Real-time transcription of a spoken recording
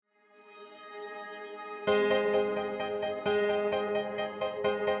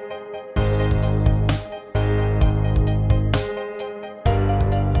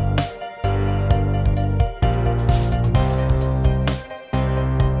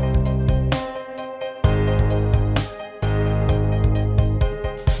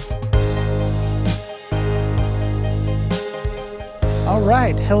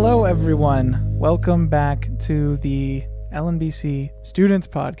right. Hello, everyone. Welcome back to the LNBC Students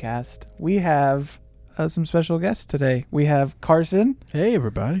Podcast. We have some special guests today. We have Carson. Hey,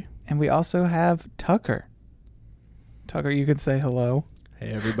 everybody. And we also have Tucker. Tucker, you could say hello.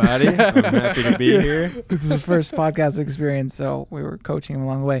 Hey, everybody. I'm happy to be here. This is his first podcast experience, so we were coaching him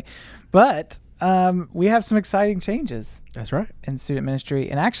along the way. But we have some exciting changes. That's right. In student ministry.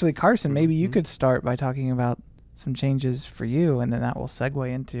 And actually, Carson, maybe you could start by talking about some changes for you, and then that will segue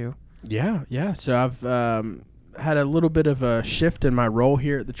into... Yeah. So I've had a little bit of a shift in my role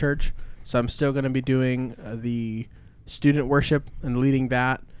here at the church. So I'm still going to be doing the student worship and leading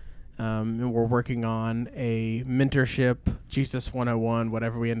that. And we're working on a mentorship, Jesus 101,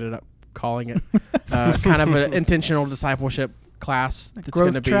 whatever we ended up calling it. Kind of an intentional discipleship class that's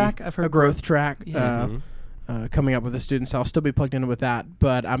going to be a growth track. Coming up with the students. So I'll still be plugged in with that,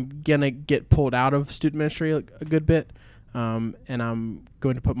 but I'm going to get pulled out of student ministry a good bit. And I'm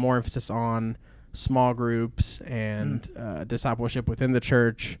going to put more emphasis on small groups and discipleship within the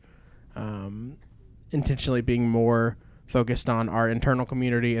church, intentionally being more focused on our internal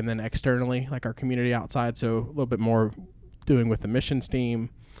community and then externally, like our community outside. So a little bit more doing with the missions team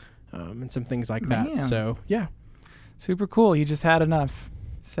and some things like that. So, yeah. Super cool. You just had enough.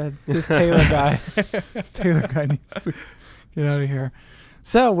 Said this Taylor guy needs to get out of here.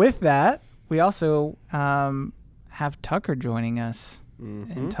 So with that, we also have Tucker joining us.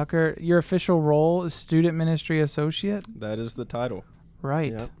 And Tucker, your official role is student ministry associate. That is the title.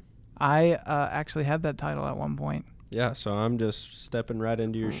 Right. Yep. I actually had that title at one point. Yeah, so I'm just stepping right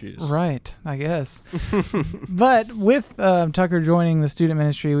into your shoes. Right, I guess. But with Tucker joining the student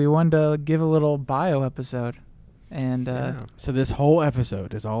ministry, we wanted to give a little bio episode. And so this whole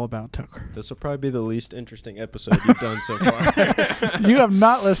episode is all about Tucker. This will probably be the least interesting episode you've done so far. You have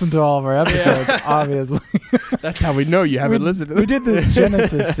not listened to all of our episodes, obviously. That's how we know you haven't listened to them. We did the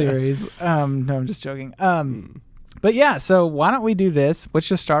Genesis series. No, I'm just joking. But yeah, so why don't we do this? Let's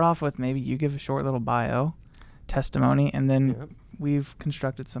just start off with maybe you give a short little bio, testimony, and then we've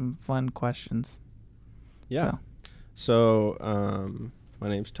constructed some fun questions. Yeah. So my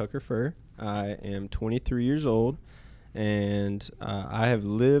name's Tucker Furr. I am 23 years old, and I have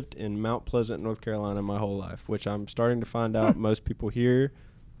lived in Mount Pleasant, North Carolina my whole life, which I'm starting to find out most people here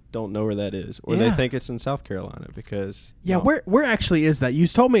don't know where that is, or they think it's in South Carolina because... Yeah, where actually is that? You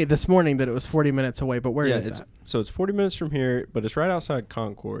told me this morning that it was 40 minutes away, but where is that? So it's 40 minutes from here, but it's right outside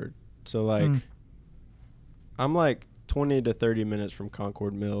Concord. So, I'm like 20 to 30 minutes from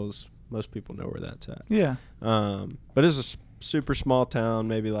Concord Mills. Most people know where that's at. Yeah. But it's a super small town,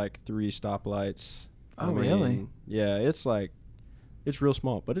 maybe like 3 stoplights. Really? Yeah, it's real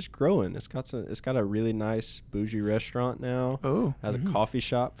small, but it's growing. It's got a really nice bougie restaurant now. Oh, has a coffee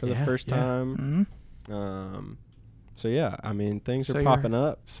shop for the first time. So yeah, I mean things are popping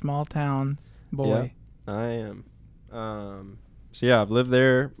up. Small town boy. Yeah, I am. So yeah, I've lived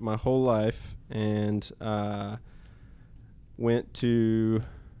there my whole life, and went to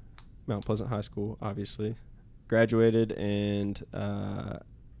Mount Pleasant High School, obviously. Graduated, and I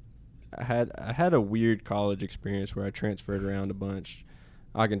had a weird college experience where I transferred around a bunch.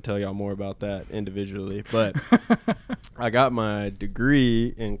 I can tell y'all more about that individually, but I got my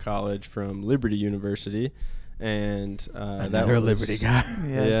degree in college from Liberty University, and another Liberty guy.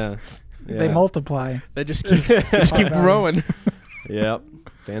 Yes. Yeah. They multiply. They just keep growing. Yep,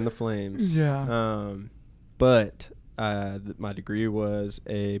 fan the flames. Yeah. But my degree was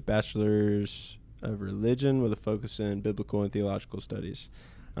a bachelor's of religion with a focus in biblical and theological studies.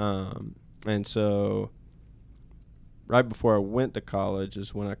 And so right before I went to college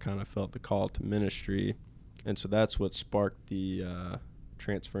is when I kind of felt the call to ministry. And so that's what sparked the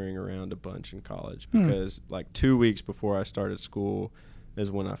transferring around a bunch in college, because like 2 weeks before I started school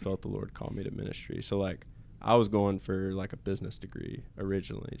is when I felt the Lord call me to ministry. So like I was going for like a business degree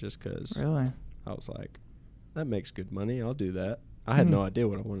originally, just because really? I was like, that makes good money. I'll do that. I had no idea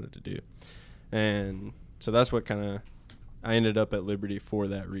what I wanted to do. And so that's what kind of, I ended up at Liberty for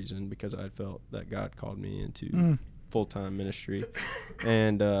that reason, because I felt that God called me into full-time ministry.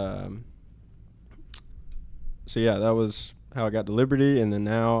 And so yeah, that was how I got to Liberty. And then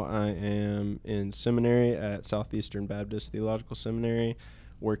now I am in seminary at Southeastern Baptist Theological Seminary,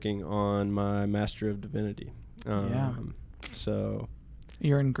 working on my Master of Divinity. So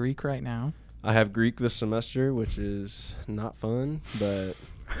you're in Greek right now? I have Greek this semester, which is not fun, but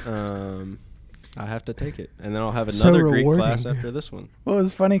I have to take it. And then I'll have another Greek class after this one. Well, it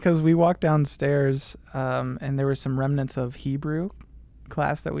was funny because we walked downstairs and there were some remnants of Hebrew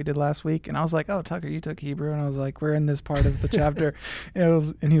class that we did last week, and I was like, "Oh, Tucker, you took Hebrew," and I was like, "We're in this part of the chapter,"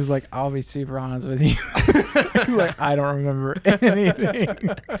 and he was like, "I'll be super honest with you." He's like, "I don't remember anything."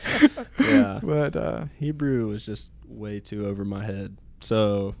 Yeah, but Hebrew was just way too over my head,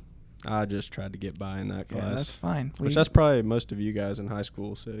 so I just tried to get by in that class. Yeah, that's fine. Which that's probably most of you guys in high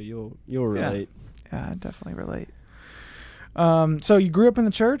school, so you'll relate. Yeah, I definitely relate. So you grew up in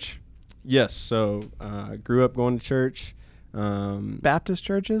the church? Yes. So I grew up going to church. Baptist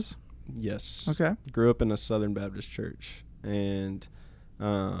churches? Yes. Okay. Grew up in a Southern Baptist church, and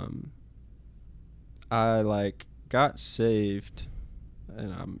I got saved,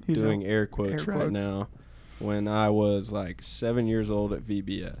 and I'm doing air quotes right now, when I was 7 years old at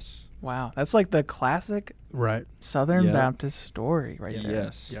VBS. Wow, that's like the classic Southern Baptist story right there.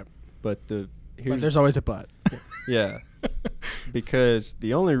 Yes. Yep. But there's always a but. Yeah. Because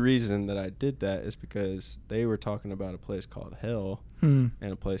the only reason that I did that is because they were talking about a place called hell and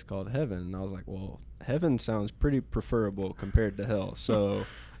a place called heaven. And I was like, well, heaven sounds pretty preferable compared to hell. So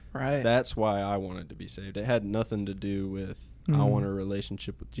that's why I wanted to be saved. It had nothing to do with I want a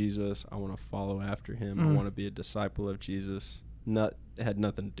relationship with Jesus. I want to follow after him. I want to be a disciple of Jesus. It had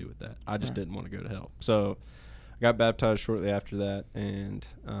nothing to do with that. I just didn't want to go to hell. So I got baptized shortly after that, and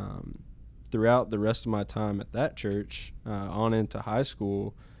throughout the rest of my time at that church, on into high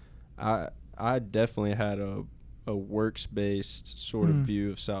school, I definitely had a works-based sort of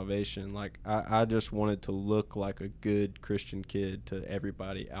view of salvation. Like I just wanted to look like a good Christian kid to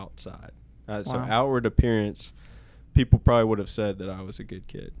everybody outside. So outward appearance, people probably would have said that I was a good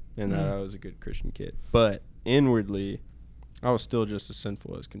kid and that I was a good Christian kid. But inwardly, I was still just as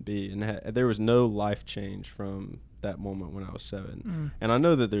sinful as can be. And there was no life change from that moment when I was 7. And I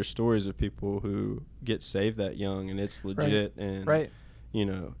know that there's stories of people who get saved that young and it's legit and you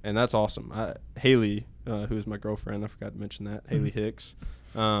know, and that's awesome. Haley, who is my girlfriend, I forgot to mention that, Haley Hicks,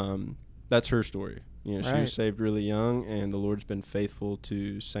 that's her story. You know, she was saved really young, and the Lord's been faithful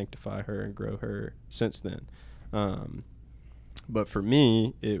to sanctify her and grow her since then. But for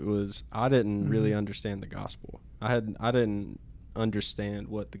me, it was I didn't really understand the gospel. I didn't understand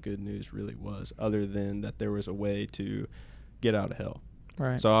what the good news really was, other than that there was a way to get out of hell.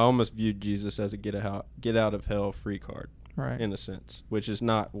 So I almost viewed Jesus as a get out of hell free card, in a sense, which is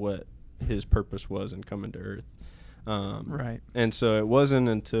not what his purpose was in coming to earth. And so it wasn't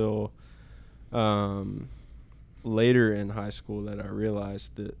until later in high school that I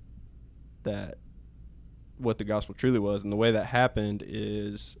realized that what the gospel truly was. And the way that happened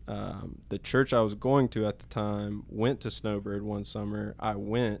is the church I was going to at the time went to Snowbird one summer. I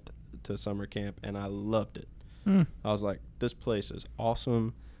went to summer camp and I loved it. I was like, this place is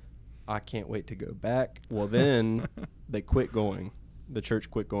awesome. I can't wait to go back. Well, then they quit going. The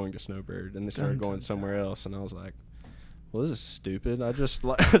church quit going to Snowbird and they started going somewhere else. And I was like, well, this is stupid. I just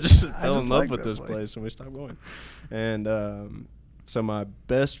fell in love with this place and we stopped going. And so my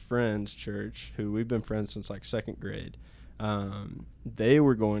best friend's church, who we've been friends since second grade, they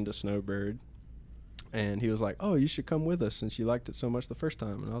were going to Snowbird, and he was like, oh, you should come with us since you liked it so much the first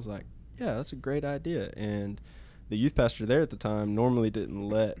time. And I was like, yeah, that's a great idea. And the youth pastor there at the time normally didn't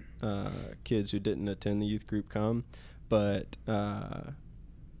let kids who didn't attend the youth group come, but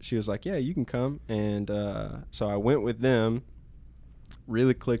she was like, yeah, you can come. And so I went with them,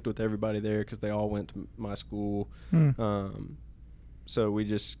 really clicked with everybody there because they all went to my school. So we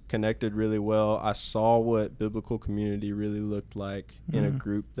just connected really well. I saw what biblical community really looked like in a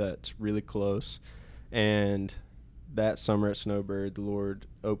group that's really close. And that summer at Snowbird, the Lord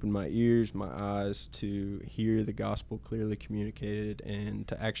opened my ears, my eyes to hear the gospel clearly communicated and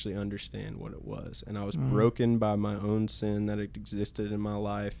to actually understand what it was. And I was broken by my own sin that had existed in my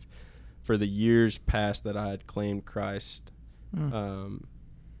life for the years past that I had claimed Christ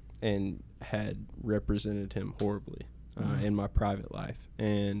and had represented him horribly in my private life.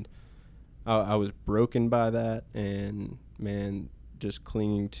 And I was broken by that, and man, just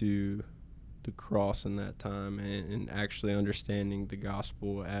clinging to the cross in that time and actually understanding the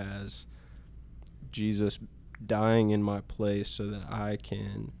gospel as Jesus dying in my place so that I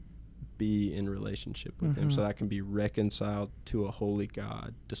can be in relationship with him, so that I can be reconciled to a holy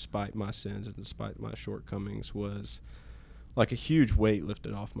God despite my sins and despite my shortcomings, was like a huge weight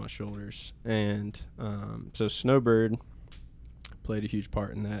lifted off my shoulders. And so Snowbird played a huge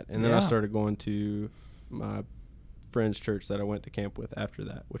part in that. And then I started going to my friend's church that I went to camp with after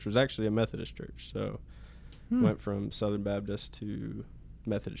that, which was actually a Methodist church. So went from Southern Baptist to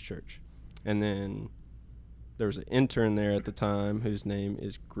Methodist church. And then there was an intern there at the time whose name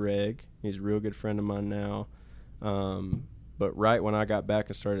is Greg. He's a real good friend of mine now. But right when I got back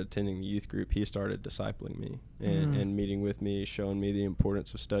and started attending the youth group, he started discipling me and meeting with me, showing me the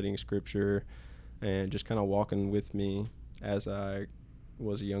importance of studying Scripture, and just kind of walking with me as I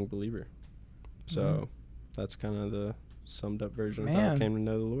was a young believer. So that's kind of the summed up version of how I came to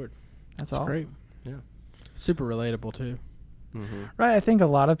know the Lord. That's awesome. Great. Yeah. Super relatable too. Mm-hmm. Right. I think a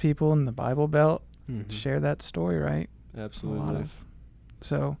lot of people in the Bible Belt share that story, right? Absolutely.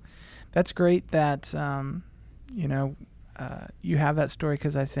 So that's great that, you have that story,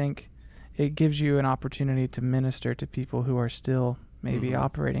 because I think it gives you an opportunity to minister to people who are still maybe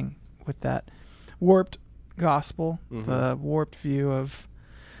operating with that warped gospel, the warped view of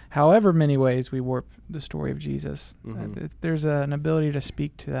however many ways we warp the story of Jesus. There's an ability to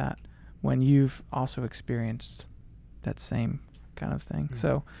speak to that when you've also experienced that same kind of thing.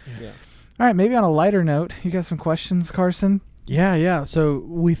 So, all right, maybe on a lighter note, you got some questions, Carson? Yeah. So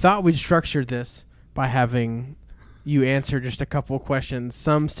we thought we'd structure this by having you answer just a couple of questions,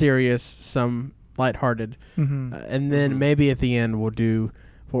 some serious, some lighthearted, and then maybe at the end we'll do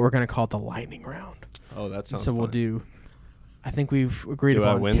what we're going to call the lightning round. Oh, that sounds so fun. we'll do, I think we've agreed Do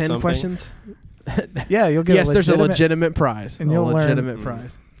I upon win 10 something? questions. Yeah, you'll get there's a legitimate prize. And you'll learn. Legitimate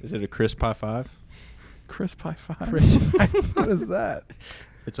prize. Is it a crisp high five? Crisp high five. What is that?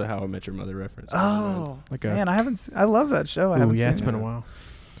 It's a How I Met Your Mother reference. Oh, like man, I love that show. I haven't seen it's it. been a while.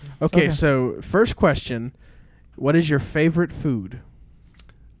 Okay, so first question, what is your favorite food?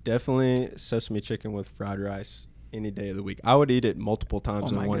 Definitely sesame chicken with fried rice any day of the week. I would eat it multiple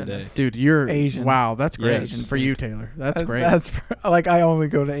times in one day. Dude, you're Asian. Wow, that's great. Yes. For you, Taylor. That's great. That's like I only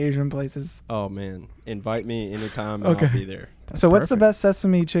go to Asian places. Oh, man. Invite me anytime and I'll be there. So what's the best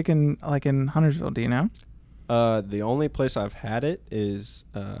sesame chicken like in Huntersville? Do you know? The only place I've had it is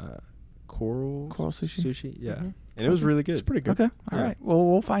Coral Sushi. Yeah. And it was really good. It's pretty good. Okay. All right. Well,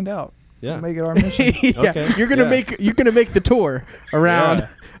 we'll find out. Yeah. We'll make it our mission. Okay. You're gonna make the tour around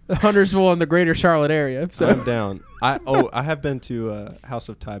Huntersville and the greater Charlotte area. So I'm down. I have been to House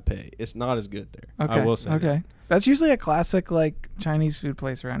of Taipei. It's not as good there. Okay. I will say. Okay. That's usually a classic like Chinese food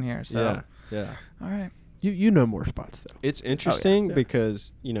place around here. So Yeah. All right. You know more spots though. It's interesting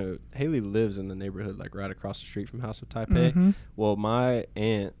because, Haley lives in the neighborhood like right across the street from House of Taipei. Well, my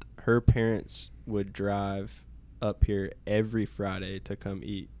aunt, her parents would drive up here every Friday to come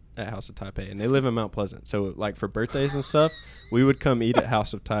eat at House of Taipei, and they live in Mount Pleasant. So like for birthdays and stuff, we would come eat at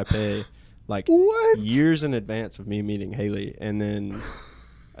House of Taipei like years in advance of me meeting Haley, and then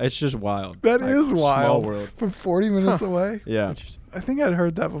it's just wild. That like, is wild. Small world. For 40 minutes away. Yeah. I think I'd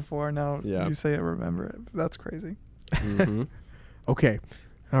heard that before. Now you say I remember it. That's crazy. Okay.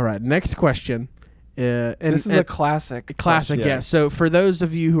 All right. Next question. And this is a classic. Classic, yeah. So for those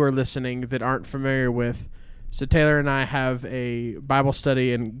of you who are listening that aren't familiar with, so Taylor and I have a Bible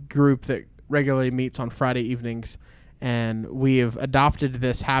study and group that regularly meets on Friday evenings, and we have adopted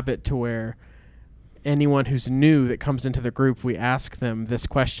this habit to where anyone who's new that comes into the group, we ask them this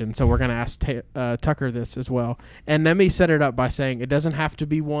question. So we're going to ask Tucker this as well. And let me set it up by saying it doesn't have to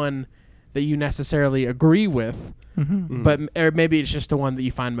be one that you necessarily agree with, but or maybe it's just the one that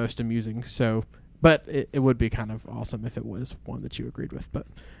you find most amusing. So, but it would be kind of awesome if it was one that you agreed with. But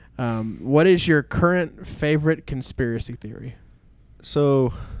what is your current favorite conspiracy theory?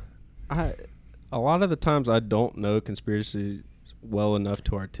 So, a lot of the times I don't know conspiracies well enough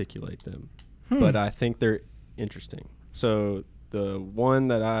to articulate them. But I think they're interesting. So the one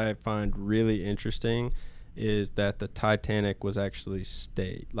that I find really interesting is that the Titanic was actually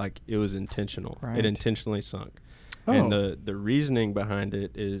like it was intentional. Right. It intentionally sunk. Oh. And the reasoning behind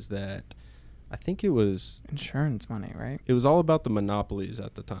it is that I think it was insurance money, right? It was all about the monopolies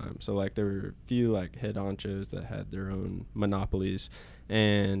at the time. So like there were a few like head honchos that had their own monopolies,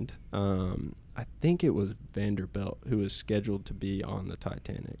 and I think it was Vanderbilt who was scheduled to be on the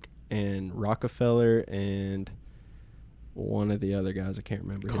Titanic. And Rockefeller and one of the other guys, I can't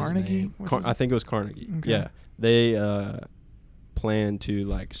remember Carnegie? his name. I think it was Carnegie. Okay. Yeah. They planned to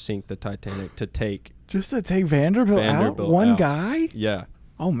like sink the Titanic to take Vanderbilt out? One guy? Yeah.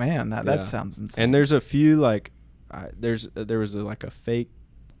 Oh man, that sounds insane. And there's a few like there was like a fake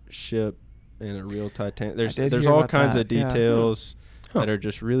ship and a real Titanic. There's all kinds of details that are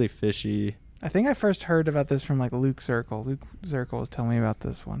just really fishy. I think I first heard about this from like Luke Zirkle. Luke Zirkle was telling me about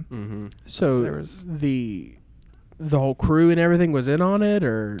this one. So there was the whole crew and everything was in on it,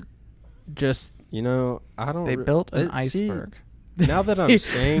 or just I don't. They built an iceberg. Now that I'm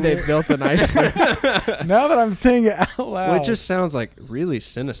saying they built an iceberg. Now that I'm saying it out loud, well, it just sounds like really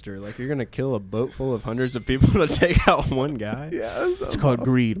sinister. Like you're gonna kill a boat full of hundreds of people to take out one guy. Yeah, it's called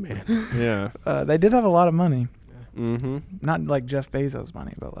greed, man. Yeah. They did have a lot of money. Not like Jeff Bezos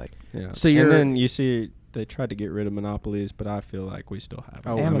money, but like So and then you see they tried to get rid of monopolies, but I feel like we still have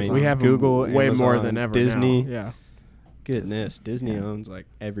them. Oh, Amazon. we have Google, way more Amazon, than ever Disney. now. Yeah. Goodness, Disney Yeah. owns like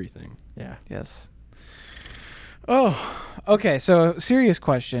everything. Yeah. Yes. Oh, okay. So serious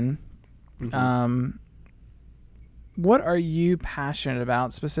question. Mhm. What are you passionate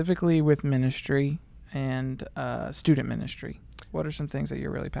about specifically with ministry and student ministry? What are some things that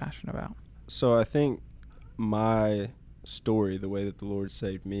you're really passionate about? So I think my story, the way that the Lord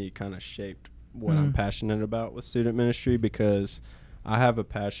saved me, kind of shaped what I'm passionate about with student ministry, because I have a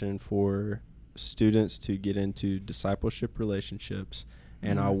passion for students to get into discipleship relationships,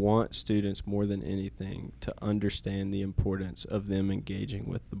 and I want students more than anything to understand the importance of them engaging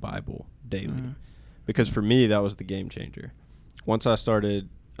with the Bible daily. Because for me, that was the game changer. Once I started,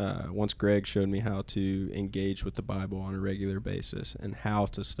 once Greg showed me how to engage with the Bible on a regular basis and how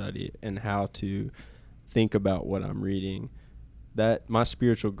to study it and how to think about what I'm reading, that my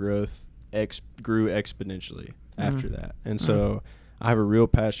spiritual growth grew exponentially after that. And so I have a real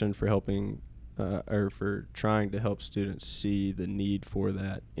passion for helping or for trying to help students see the need for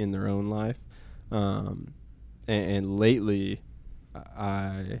that in their own life. And lately,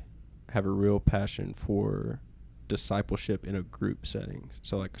 I have a real passion for discipleship in a group setting.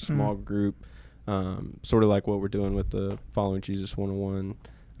 So like a small group, sort of like what we're doing with the Following Jesus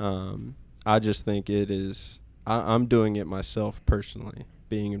 101. I just think it is, I'm doing it myself personally,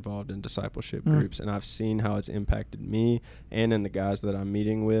 being involved in discipleship groups, and I've seen how it's impacted me and in the guys that I'm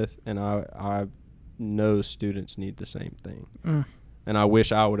meeting with, and I know students need the same thing. And I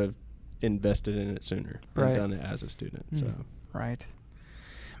wish I would have invested in it sooner and done it as a student. So Right.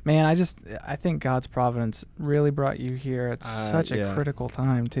 Man, I think God's providence really brought you here at such a critical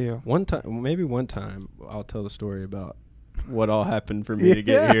time too. One time I'll tell the story about what all happened for me to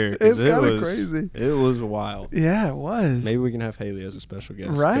get here. It's kind of crazy. It was wild. Yeah, it was. Maybe we can have Haley as a special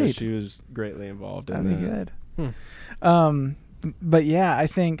guest. Right. 'Cause she was greatly involved in That'd that. be good. But yeah, I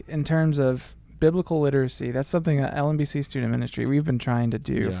think in terms of biblical literacy, that's something that LNBC Student Ministry, we've been trying to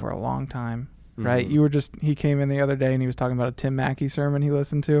do for a long time. Right? He came in the other day and he was talking about a Tim Mackey sermon he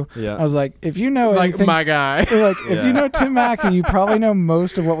listened to. Yeah. I was like, if you know Like anything, my guy. like if you know Tim Mackey, you probably know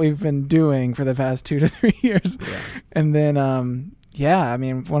most of what we've been doing for the past 2 to 3 years. Yeah. And then, I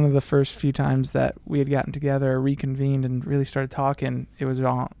mean, one of the first few times that we had gotten together, reconvened, and really started talking, it was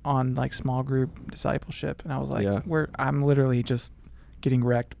on like small group discipleship, and I was like, I'm literally just getting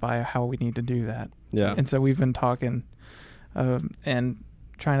wrecked by how we need to do that. Yeah. And so we've been talking, and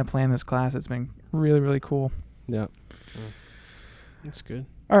trying to plan this class. It's been really, really cool. Yeah. That's good.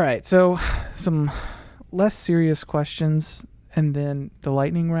 All right, so some less serious questions, and then the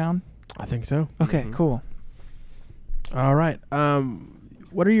lightning round. I think so. Okay, cool. All right.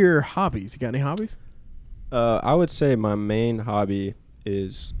 What are your hobbies? You got any hobbies? I would say my main hobby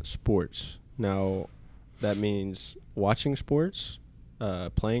is sports. Now, that means watching sports,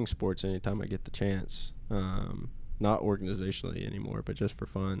 playing sports anytime I get the chance. Not organizationally anymore, but just for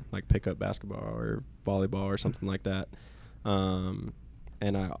fun, like pick up basketball or volleyball or something like that.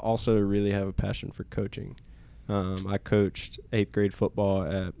 And I also really have a passion for coaching. I coached 8th grade football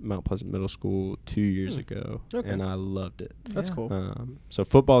at Mount Pleasant Middle School 2 years ago, and I loved it. That's cool. So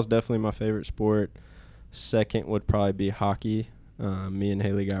football is definitely my favorite sport. Second would probably be hockey. Me and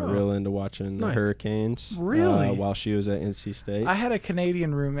Haley got real into watching the Hurricanes. Really? While she was at NC State. I had a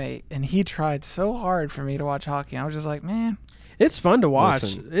Canadian roommate, and he tried so hard for me to watch hockey. I was just like, man, it's fun to watch.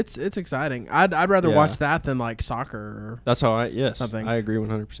 Listen. It's exciting. I'd rather watch that than like soccer or That's how I something. I agree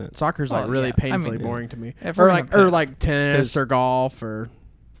 100%. Soccer's like really painfully boring to me. If Or we're like gonna or like tennis or golf or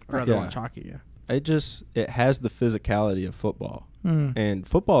I'd rather watch hockey. Yeah. It has the physicality of football. And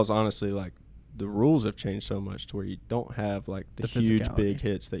football is honestly like, the rules have changed so much to where you don't have like the huge big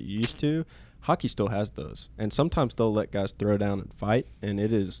hits that you used to. Hockey still has those, and sometimes they'll let guys throw down and fight, and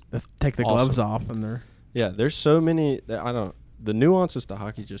it is Take the gloves off, and they're there's so many that the nuances to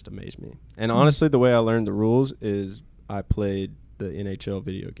hockey just amaze me. And honestly, the way I learned the rules is I played the NHL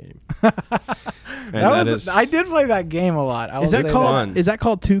video game. I did play that game a lot. Is that fun. Is that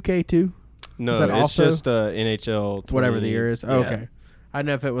called 2K2? No, is that it's also just NHL 20, whatever the year is. Oh, okay. I don't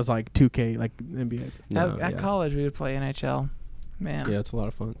know if it was like 2K, like NBA. No, at college, we would play NHL. Man. Yeah, it's a lot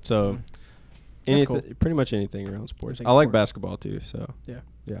of fun. So, cool. Pretty much anything around sports. Anything I like sports. basketball too. So Yeah.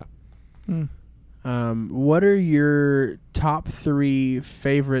 yeah. What are your top 3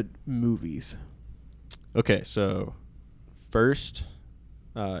 favorite movies? Okay, so first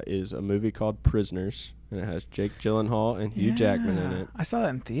is a movie called Prisoners, and it has Jake Gyllenhaal and Hugh Jackman in it. I saw that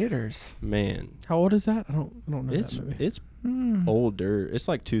in theaters. Man, How old is that? I don't know that movie. it's older. It's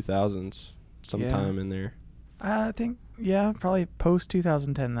like 2000s sometime in there. I think, probably post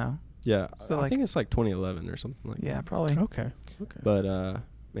 2010 though. Yeah, So, I like- think it's like 2011 or something like Yeah, that. probably. Okay. But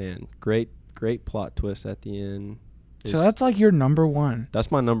man, great plot twist at the end. So that's like your number one. That's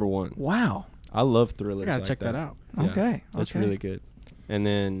my number one. Wow. I love thrillers. I gotta like check that out. Yeah, Okay. that's really good. And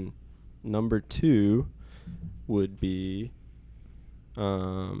then number 2 would be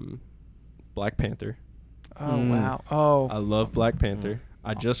Black Panther. Oh wow. Oh. I love Black Panther.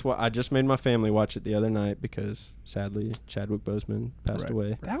 I just made my family watch it the other night because sadly Chadwick Boseman passed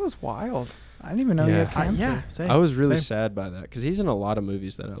away. That was wild. I didn't even know he Yeah. had cancer. Yeah, same. I was really Same. sad by that because he's in a lot of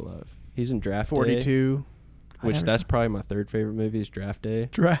movies that I love. He's in Draft Day, 42. which never that's saw- probably my third favorite movie is Draft Day.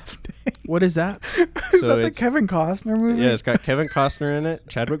 Draft Day. What is that? Is So that the it's- Kevin Costner movie? Yeah, it's got Kevin Costner in it.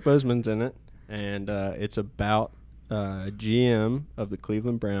 Chadwick Boseman's in it, and it's about GM of the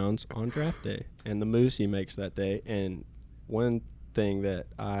Cleveland Browns on Draft Day and the moves he makes that day. And one thing that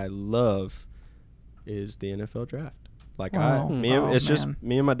I love is the NFL draft. Like Wow. it's just Man.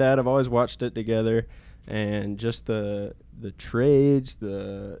 me and my dad have always watched it together, and just the trades,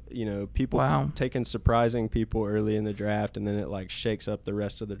 people Wow. taking surprising people early in the draft, and then it like shakes up the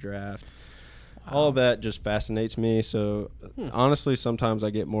rest of the draft. All of that just fascinates me. So honestly, sometimes I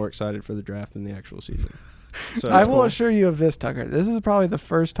get more excited for the draft than the actual season. So I it's will cool. assure you of this, Tucker. This is probably the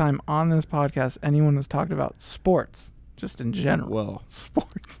first time on this podcast anyone has talked about sports, just in general. Well,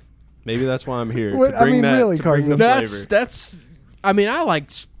 Sports. maybe that's why I'm here What- to I bring mean, that. really, to bring the Carson. flavor. That's. I mean, I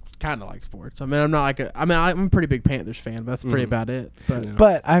kind of like sports. I mean, I'm not like a. I mean, I'm a pretty big Panthers fan, but that's pretty Mhm. about it. But Yeah.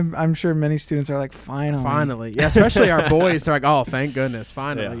 But I'm sure many students are like, finally. yeah, especially our boys, they're like, oh, thank goodness,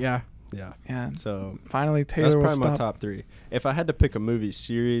 finally, yeah. Yeah. Yeah. So Finally, Taylor that's will probably my stop. top 3. If I had to pick a movie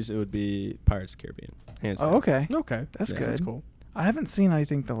series, it would be Pirates of the Caribbean. Hands down. Oh, okay. Okay, That's Yeah, good. that's cool. I haven't seen, I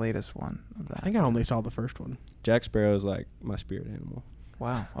think, the latest one of that. I think I only saw the first one. Jack Sparrow is like my spirit animal.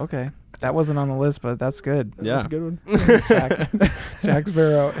 Wow. Okay. That wasn't on the list, but that's good. Yeah. That's a good one. Jack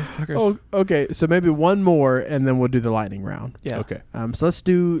Sparrow is Tucker's. Oh, okay. So maybe one more, and then we'll do the lightning round. yeah. Okay. So let's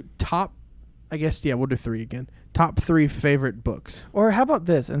do top. I guess we'll do 3 again. Top 3 favorite books. Or how about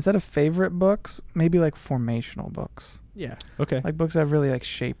this? Instead of favorite books, maybe like formational books. Yeah. Okay. Like books that have really like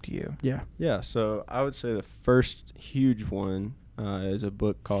shaped you. Yeah. Yeah. So I would say the first huge one is a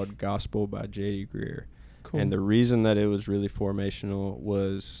book called Gospel by J.D. Greer. Cool. And the reason that it was really formational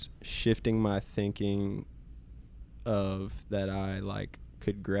was shifting my thinking of that I like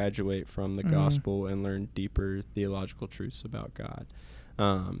could graduate from the gospel and learn deeper theological truths about God.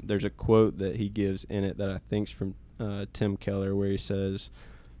 There's a quote that he gives in it that I think's from Tim Keller, where he says,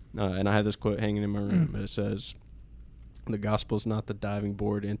 and I have this quote hanging in my room, but it says, "The gospel is not the diving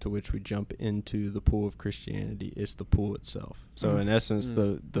board into which we jump into the pool of Christianity; it's the pool itself." So in essence,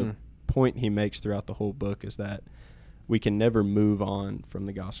 the point he makes throughout the whole book is that we can never move on from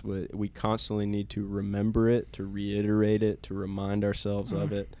the gospel. We constantly need to remember it, to reiterate it, to remind ourselves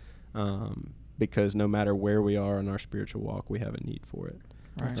of it, because no matter where we are in our spiritual walk, we have a need for it.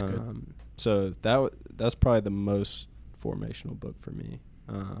 Right. That's good. So that's probably the most formational book for me.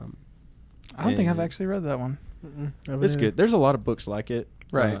 I don't think I've actually read that one. It's good. There's a lot of books like it.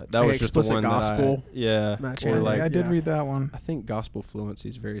 Right. That Like was just the Explicit one Gospel. that yeah. Match Or it. like I did yeah. read that one. I think Gospel Fluency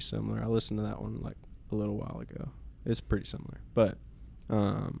is very similar. I listened to that one like a little while ago. It's pretty similar, but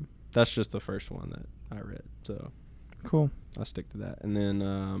that's just the first one that I read. So Cool. I'll stick to that. And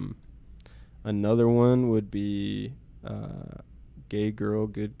then another one would be Gay Girl,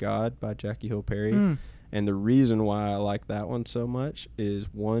 Good God by Jackie Hill Perry. And the reason why I like that one so much is,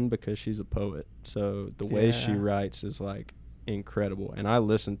 one, because she's a poet. So the way she Yeah. writes is like incredible. And I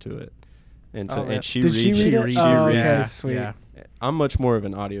listen to it. And so Oh, yeah. and she Did reads she read it? she Oh, reads okay, it. sweet. Yeah. I'm much more of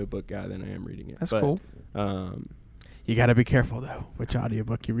an audiobook guy than I am reading it. That's but, cool. You got to be careful, though, which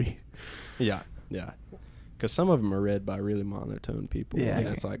audiobook you read. Yeah, yeah. Because some of them are read by really monotone people. Yeah. And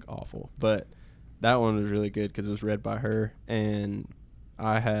it's like awful. But that one was really good because it was read by her. And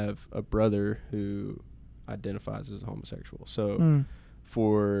I have a brother who identifies as a homosexual. So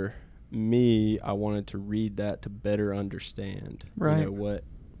for me, I wanted to read that to better understand Right. what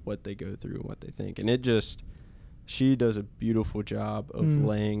they go through and what they think. And it just, she does a beautiful job of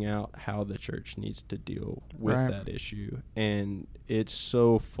laying out how the church needs to deal with Right. that issue. And it's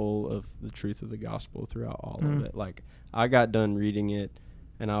so full of the truth of the gospel throughout all of it. Like, I got done reading it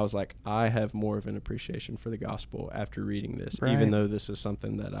and I was like, I have more of an appreciation for the gospel after reading this, Right. even though this is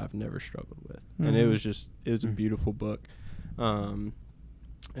something that I've never struggled with. And it was a beautiful book.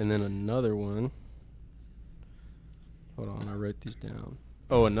 And then another one, hold on, I wrote these down.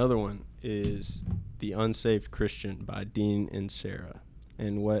 Oh, another one is The Unsaved Christian by Dean and Sarah.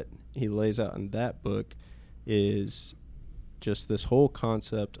 And what he lays out in that book is just this whole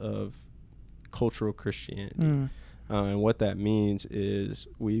concept of cultural Christianity. And what that means is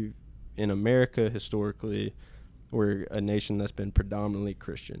in America, historically, we're a nation that's been predominantly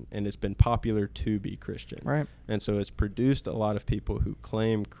Christian, and it's been popular to be Christian. Right. And so it's produced a lot of people who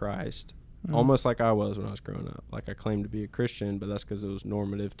claim Christ, almost like I was when I was growing up. Like, I claimed to be a Christian, but that's because it was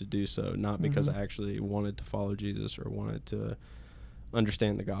normative to do so, not because I actually wanted to follow Jesus or wanted to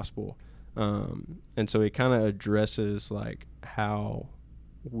understand the gospel. And so it kind of addresses like how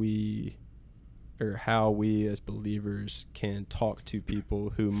we as believers can talk to people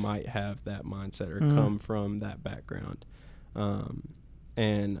who might have that mindset or come from that background.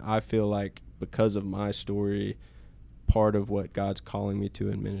 And I feel like because of my story, part of what God's calling me to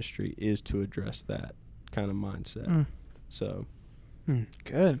in ministry is to address that kind of mindset. So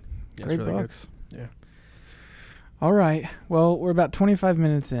Good. Yeah, Great it's really books. good. Yeah. All right. Well, we're about 25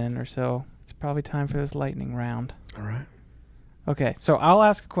 minutes in or so. It's probably time for this lightning round. All right. Okay, so I'll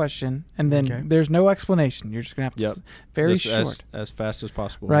ask a question, and then there's no explanation. You're just going to have to very short. As fast as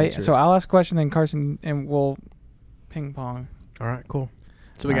possible. Right? So I'll ask a question, then Carson, and we'll ping pong. All right, cool.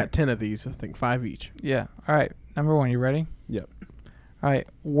 So we got 10 of these, I think 5 each. Yeah. All right. Number 1, you ready? Yep. All right.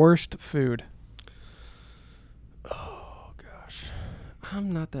 Worst food. Oh, gosh.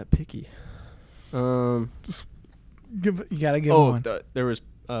 I'm not that picky. You got to give one. There was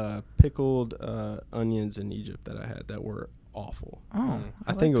pickled onions in Egypt that I had that were awful. Oh,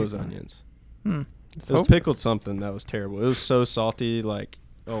 I think it was onions. Hmm. It was pickled something that was terrible. It was so salty, like,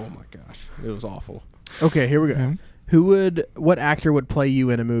 oh my gosh, it was awful. Okay, here we go. What actor would play you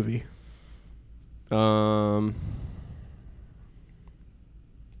in a movie? Probably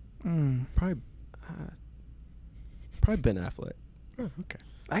Ben Affleck. Oh, okay.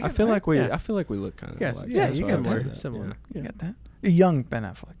 I feel like we look kind of alike. Yeah, you got similar. that. Similar. You got that. A young Ben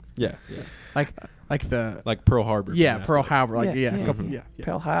Affleck. Yeah. Like Pearl Harbor. Yeah, Ben Pearl Affleck. Harbor. Like Yeah.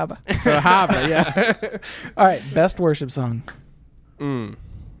 Pearl Harbor. Pearl Harbor. Yeah. All right. Best worship song.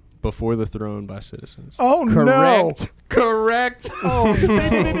 Before the Throne by Citizens. Oh, Correct. no. Correct. Oh,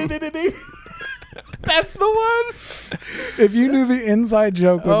 That's the one. If you knew the inside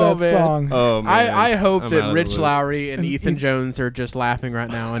joke with that song. Oh, man. I hope I'm that out of Rich the loop. Lowry and Ethan Jones are just laughing right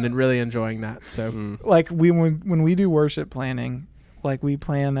now and really enjoying that. So Like when we do worship planning, like we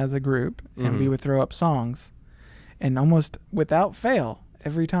plan as a group and we would throw up songs, and almost without fail,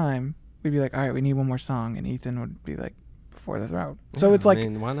 every time we'd be like, all right, we need one more song. And Ethan would be like, Before the Throne. So it's like, I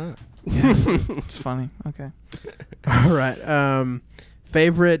mean, why not? yeah, it's funny. Okay. all right.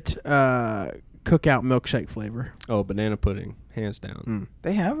 Favorite cookout milkshake flavor? Oh, banana pudding, hands down.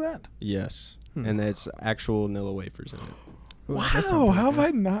 They have that? Yes. And it's actual vanilla wafers in it. Ooh, Wow. that sounds How have good.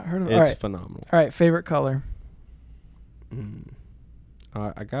 I not heard of it? It's All right. phenomenal. All right. Favorite color?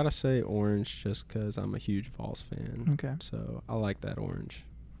 I gotta say orange just because I'm a huge Vols fan. Okay. So I like that orange.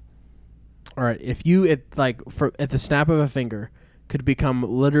 All right. If you at the snap of a finger could become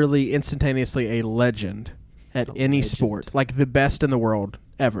literally instantaneously a legend at any sport, like the best in the world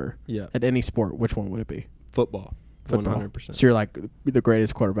ever, Yeah. at any sport, which one would it be? Football. 100%. So you're like the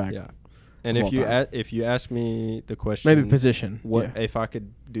greatest quarterback. Yeah. And of if all you time. if you ask me the question, Maybe position. what Yeah. if I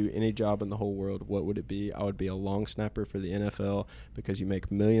could do any job in the whole world, what would it be? I would be a long snapper for the NFL because you make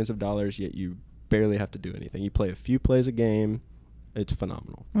millions of dollars, yet you barely have to do anything. You play a few plays a game. It's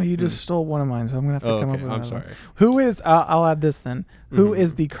phenomenal. Well, you just stole one of mine, so I'm going to have to come up with I'm another sorry. one. Who is, I'll add this then. Who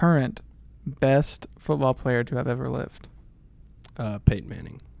is the current best football player to have ever lived? Peyton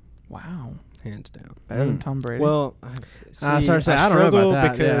Manning, Wow. hands down. Better than Tom Brady. Well, sorry to say, I don't know about struggle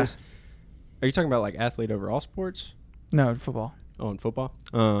that, because are you talking about like athlete over all sports? No, football. Oh, in football?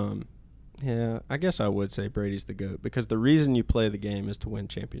 Yeah, I guess I would say Brady's the GOAT because the reason you play the game is to win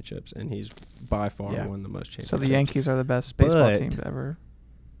championships, and he's by far won the most championships. So the Yankees are the best baseball team ever.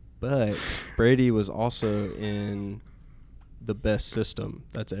 But Brady was also in the best system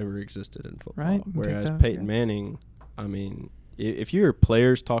that's ever existed in football. Right. Whereas Peyton Manning, I mean, if you hear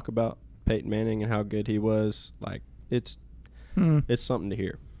players talk about Peyton Manning and how good he was, like it's something to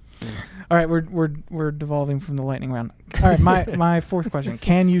hear. All right, we're devolving from the lightning round. All right, my fourth question: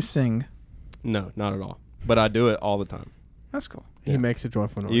 can you sing? No, not at all. But I do it all the time. That's cool. He makes a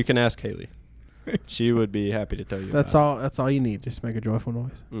joyful noise. You can ask Haley. She would be happy to tell you. That's all. That's all you need. Just make a joyful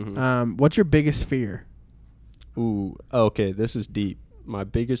noise. Mm-hmm. What's your biggest fear? Ooh, okay. This is deep. My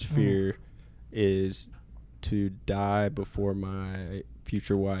biggest fear is to die before my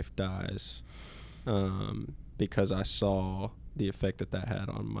future wife dies, because I saw the effect that had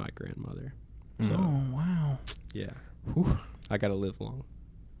on my grandmother. So, oh wow. Yeah. Whew. I gotta live long.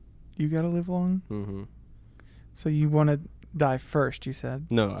 You gotta live long. Mm-hmm. So you want to die first? You said.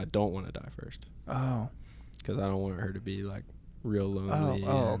 No, I don't want to die first. Oh. Because I don't want her to be like real lonely.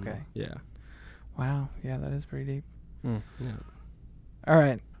 Oh, and, okay. Yeah. Wow. Yeah, that is pretty deep. Yeah. All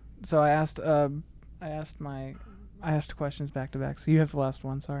right. So I asked questions back to back. So you have the last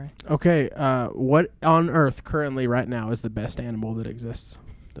one. Sorry. Okay. What on Earth currently right now is the best animal that exists?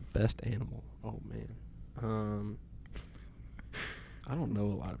 The best animal. Oh man. I don't know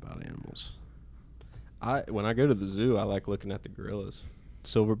a lot about animals. When I go to the zoo, I like looking at the gorillas.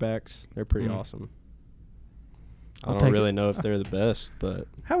 Silverbacks, they're pretty awesome. I don't really know if they're the best, but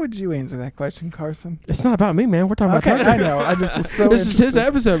How would you answer that question, Carson? It's not about me, man. We're talking about Tucker. I know. I just was so This is his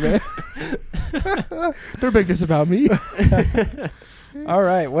episode, man. Don't make this about me. All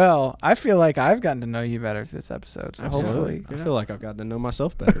right. Well, I feel like I've gotten to know you better through this episode. So Absolutely. hopefully, I feel like I've gotten to know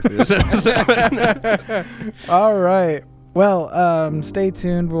myself better through this episode. All right. Well, stay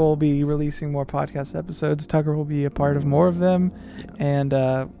tuned. We'll be releasing more podcast episodes. Tucker will be a part of more of them. Yeah. And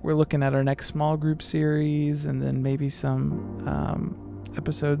we're looking at our next small group series and then maybe some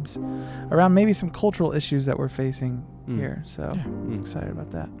episodes around maybe some cultural issues that we're facing here. So I'm excited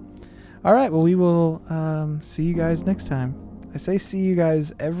about that. All right. Well, we will see you guys next time. I say see you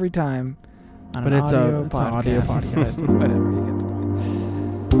guys every time on But an it's audio an podcast. audio podcast. Whatever you get